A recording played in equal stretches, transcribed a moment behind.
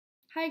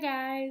Hi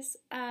guys!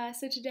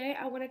 So today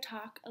I want to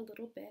talk a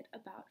little bit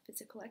about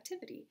physical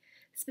activity.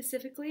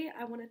 Specifically,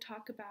 I want to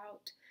talk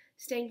about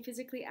staying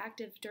physically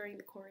active during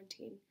the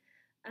quarantine.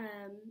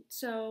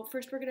 So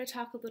first we're going to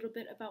talk a little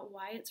bit about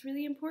why it's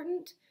really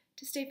important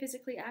to stay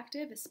physically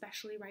active,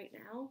 especially right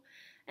now.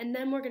 And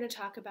then we're going to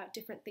talk about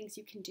different things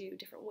you can do,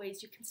 different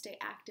ways you can stay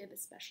active,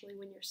 especially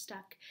when you're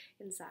stuck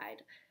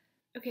inside.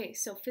 Okay,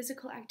 so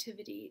physical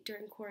activity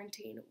during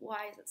quarantine,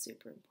 why is it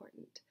super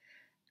important?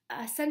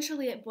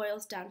 Essentially, it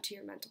boils down to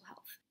your mental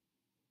health.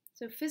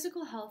 So,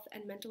 physical health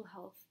and mental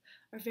health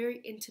are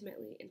very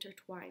intimately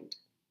intertwined.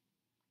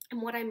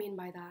 And what I mean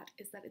by that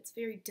is that it's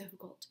very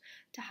difficult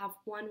to have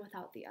one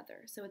without the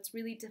other. So, it's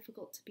really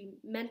difficult to be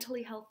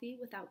mentally healthy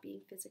without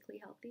being physically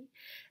healthy,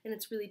 and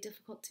it's really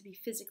difficult to be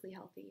physically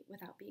healthy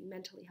without being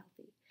mentally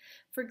healthy.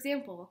 For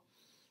example,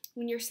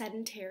 when you're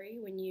sedentary,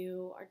 when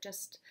you are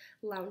just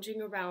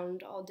lounging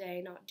around all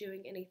day, not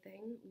doing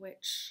anything,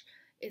 which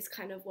is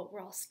kind of what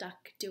we're all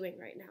stuck doing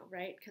right now,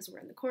 right? Because we're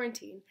in the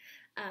quarantine.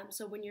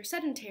 So when you're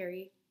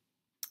sedentary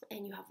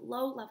and you have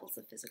low levels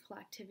of physical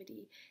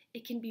activity,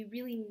 it can be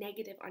really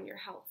negative on your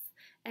health.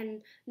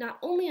 And not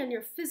only on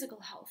your physical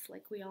health,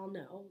 like we all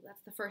know,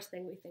 that's the first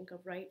thing we think of,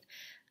 right?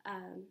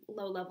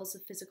 Low levels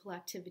of physical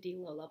activity,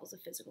 low levels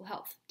of physical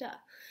health, duh.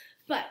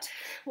 But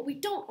what we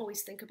don't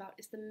always think about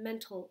is the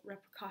mental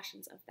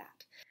repercussions of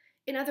that.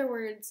 In other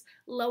words,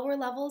 lower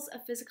levels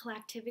of physical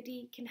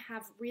activity can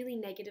have really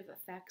negative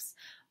effects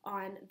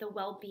on the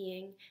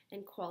well-being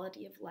and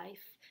quality of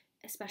life,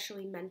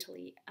 especially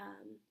mentally,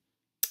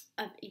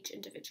 of each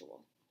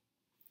individual.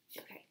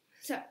 Okay,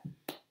 so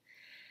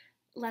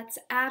let's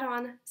add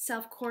on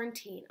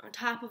self-quarantine on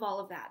top of all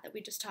of that we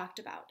just talked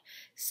about.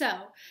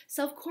 So,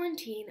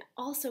 self-quarantine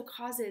also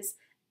causes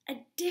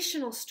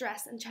additional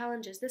stress and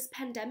challenges. This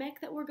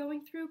pandemic that we're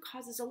going through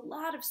causes a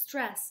lot of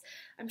stress.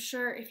 I'm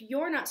sure if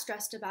you're not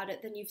stressed about it,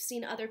 then you've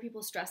seen other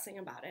people stressing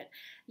about it.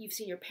 You've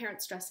seen your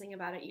parents stressing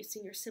about it. You've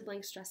seen your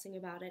siblings stressing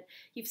about it.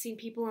 You've seen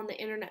people on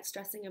the internet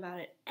stressing about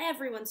it.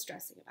 Everyone's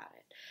stressing about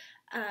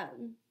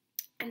it.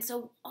 And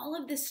so all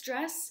of this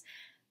stress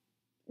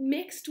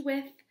mixed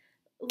with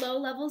low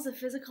levels of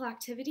physical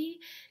activity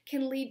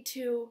can lead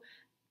to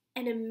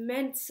an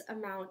immense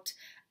amount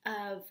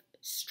of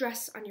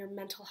stress on your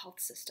mental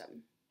health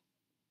system.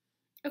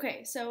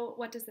 Okay, so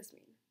what does this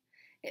mean?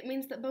 It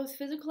means that both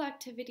physical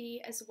activity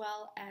as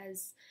well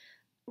as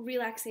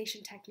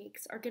relaxation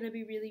techniques are going to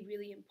be really,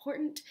 really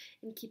important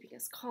in keeping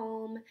us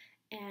calm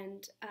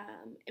and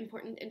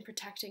important in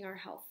protecting our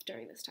health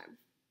during this time.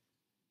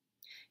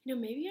 You know,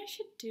 maybe I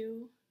should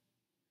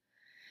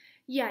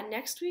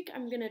next week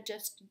I'm going to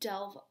just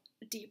delve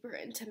deeper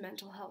into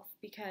mental health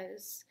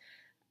because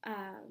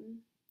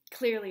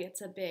clearly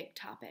it's a big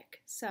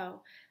topic.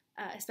 So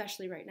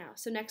especially right now.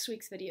 So next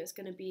week's video is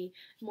going to be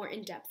more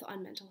in-depth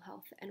on mental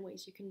health and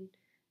ways you can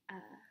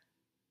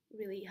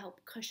really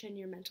help cushion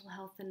your mental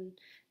health, and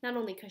not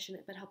only cushion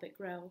it, but help it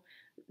grow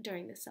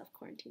during this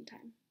self-quarantine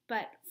time.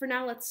 But for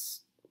now,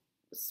 let's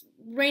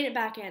rein it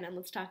back in and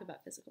let's talk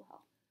about physical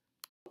health.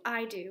 What do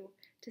I do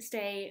to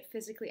stay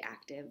physically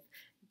active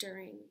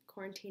during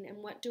quarantine, and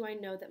what do I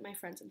know that my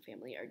friends and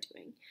family are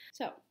doing?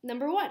 So,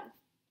 number one,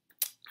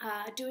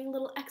 doing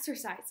little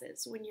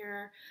exercises when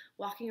you're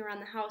walking around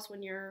the house,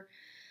 when you're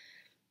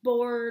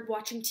bored,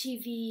 watching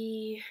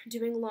TV,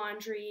 doing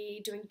laundry,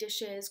 doing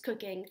dishes,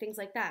 cooking, things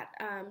like that.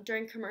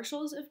 During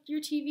commercials of your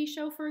TV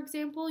show, for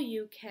example,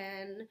 you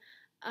can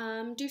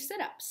do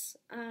sit-ups.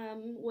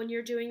 When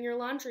you're doing your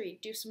laundry,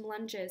 do some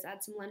lunges,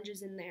 add some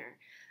lunges in there.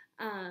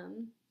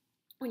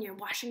 When you're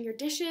washing your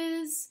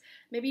dishes,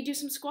 maybe do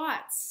some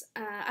squats.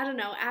 I don't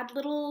know, add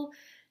little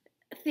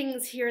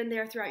things here and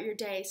there throughout your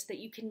day so that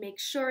you can make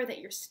sure that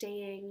you're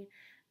staying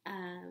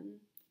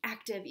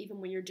active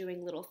even when you're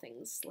doing little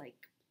things like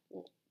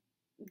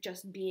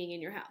just being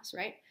in your house,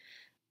 right?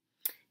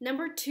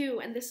 Number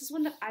two, and this is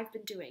one that I've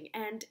been doing,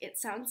 and it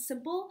sounds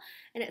simple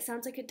and it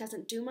sounds like it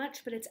doesn't do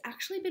much, but it's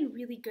actually been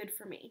really good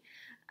for me.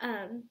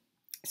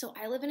 So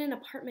I live in an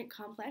apartment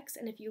complex,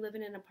 and if you live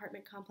in an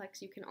apartment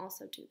complex, you can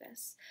also do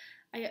this.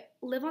 I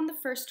live on the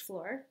first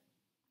floor,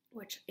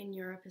 which in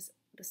Europe is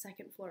the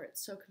second floor.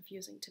 It's so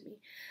confusing to me.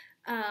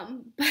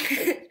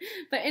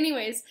 But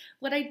anyways,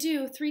 what I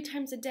do 3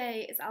 times a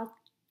day is I'll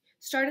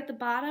start at the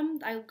bottom.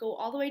 I'll go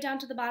all the way down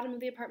to the bottom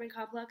of the apartment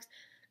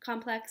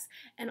complex,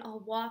 and I'll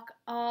walk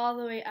all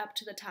the way up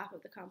to the top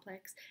of the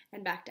complex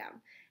and back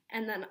down.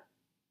 And then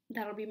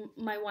that'll be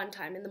my one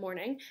time in the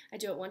morning. I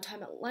do it one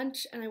time at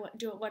lunch, and I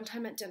do it one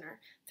time at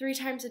dinner. 3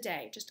 times a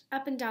day, just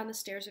up and down the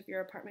stairs of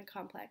your apartment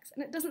complex.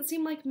 And it doesn't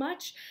seem like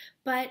much,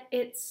 but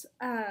it's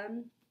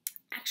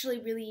actually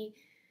really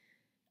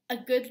a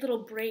good little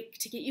break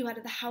to get you out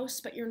of the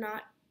house, but you're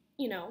not,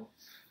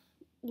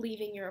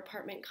 leaving your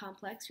apartment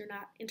complex. You're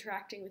not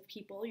interacting with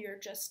people. You're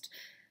just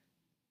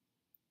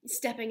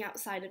stepping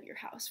outside of your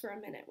house for a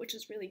minute, which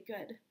is really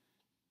good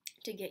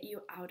to get you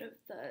out of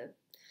the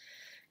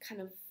kind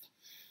of,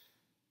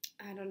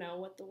 I don't know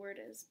what the word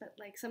is, but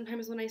like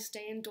sometimes when I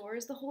stay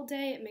indoors the whole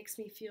day, it makes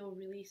me feel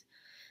really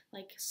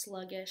like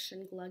sluggish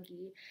and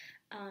gluggy.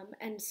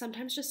 And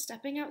sometimes just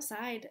stepping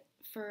outside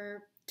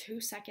for 2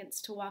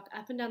 seconds to walk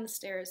up and down the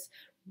stairs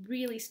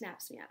really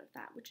snaps me out of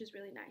that, which is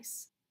really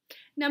nice.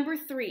 Number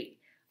 3,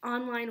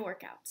 online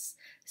workouts.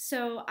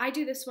 So I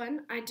do this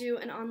one. I do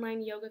an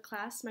online yoga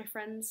class. My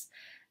friends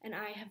and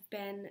I have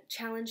been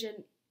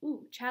challenging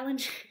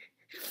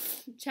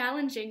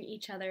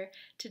each other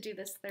to do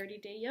this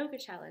 30-day yoga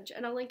challenge,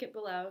 and I'll link it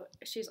below.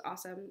 She's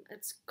awesome.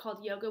 It's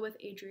called Yoga with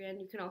Adrienne.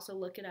 You can also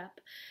look it up.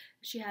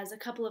 She has a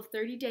couple of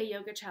 30-day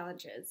yoga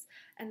challenges,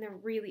 and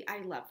I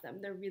love them.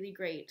 They're really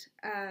great.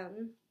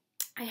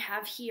 I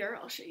have here,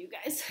 I'll show you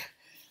guys,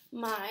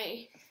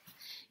 my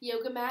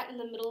yoga mat in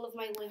the middle of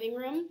my living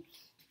room,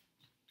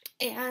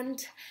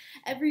 and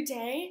every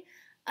day,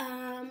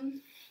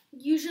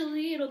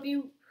 usually it'll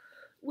be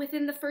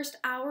within the first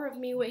hour of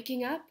me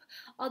waking up,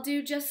 I'll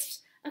do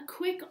just a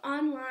quick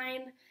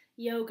online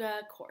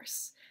yoga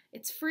course.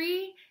 It's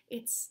free,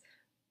 it's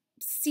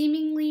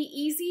seemingly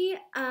easy,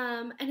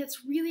 and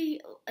it's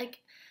really like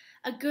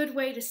a good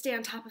way to stay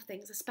on top of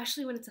things,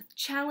 especially when it's a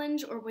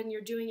challenge or when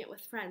you're doing it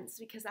with friends,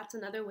 because that's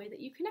another way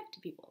that you connect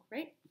to people,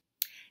 right?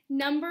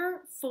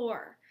 Number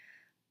 4,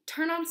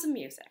 turn on some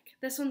music.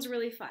 This one's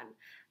really fun.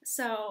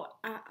 So,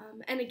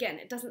 and again,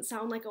 it doesn't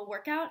sound like a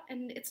workout,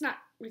 and it's not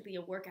really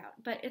a workout,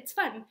 but it's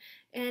fun,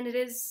 and it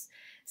is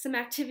some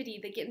activity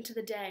to get into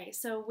the day.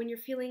 So when you're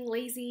feeling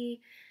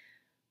lazy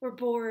or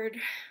bored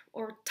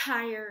or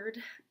tired,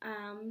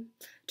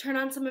 turn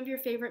on some of your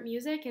favorite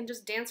music and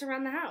just dance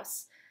around the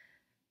house.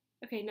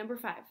 Okay, number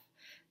 5.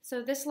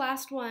 So this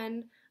last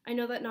one, I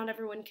know that not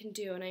everyone can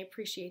do, and I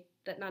appreciate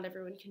that not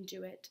everyone can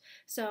do it.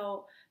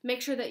 So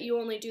make sure that you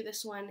only do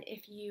this one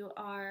if you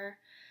are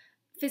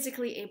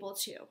physically able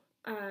to.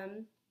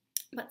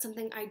 But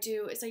something I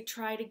do is I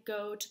try to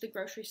go to the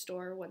grocery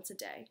store once a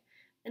day.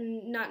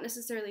 And not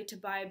necessarily to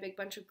buy a big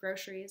bunch of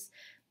groceries,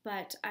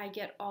 but I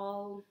get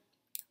all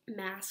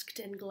masked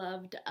and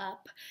gloved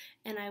up,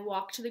 and I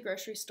walk to the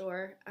grocery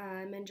store,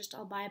 and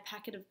I'll buy a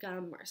packet of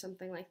gum or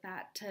something like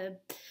that to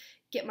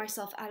get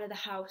myself out of the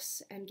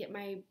house and get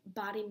my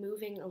body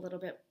moving a little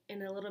bit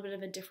in a little bit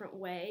of a different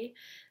way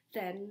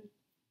than,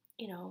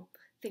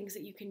 things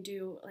that you can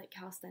do like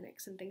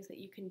calisthenics and things that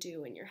you can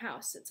do in your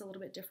house. It's a little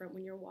bit different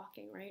when you're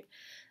walking, right?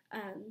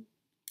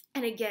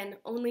 And again,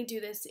 only do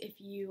this if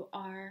you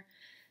are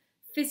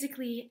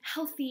physically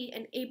healthy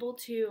and able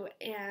to,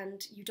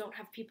 and you don't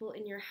have people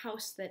in your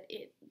house that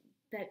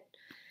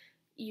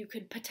you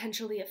could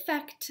potentially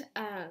affect.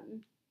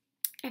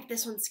 If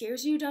this one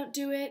scares you, don't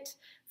do it.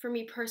 For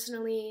me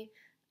personally,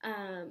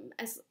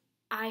 as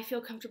I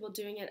feel comfortable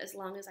doing it as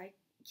long as I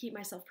keep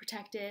myself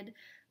protected,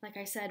 like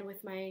I said,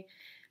 with my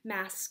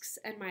masks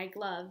and my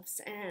gloves,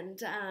 and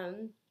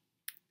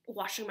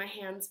washing my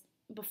hands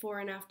before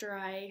and after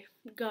I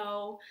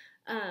go.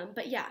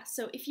 But yeah,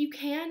 so if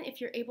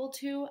you're able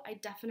to, I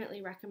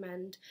definitely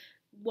recommend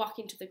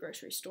walking to the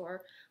grocery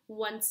store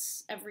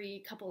once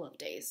every couple of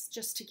days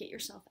just to get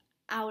yourself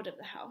out of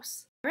the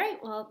house.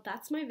 Alright, well,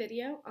 that's my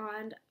video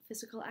on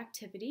physical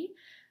activity.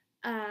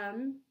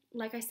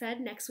 Like I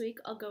said, next week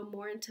I'll go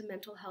more into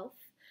mental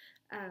health,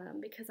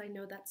 because I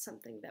know that's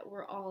something that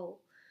we're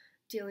all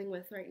dealing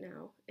with right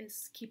now,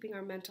 is keeping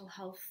our mental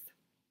health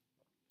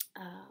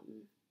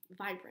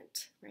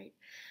vibrant, right?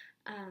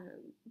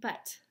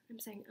 But I'm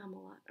saying a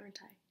lot, aren't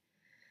I?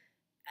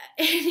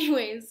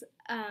 Anyways,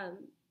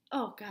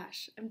 oh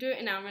gosh, I'm doing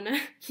it now. I'm gonna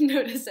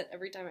notice it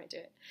every time I do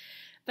it.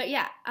 But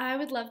yeah, I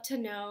would love to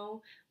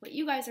know what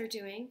you guys are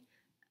doing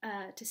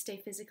to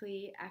stay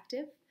physically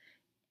active.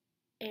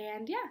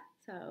 And yeah,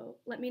 so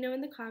let me know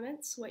in the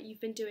comments what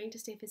you've been doing to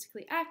stay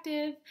physically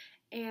active,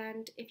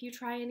 and if you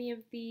try any of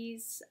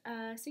these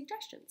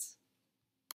suggestions.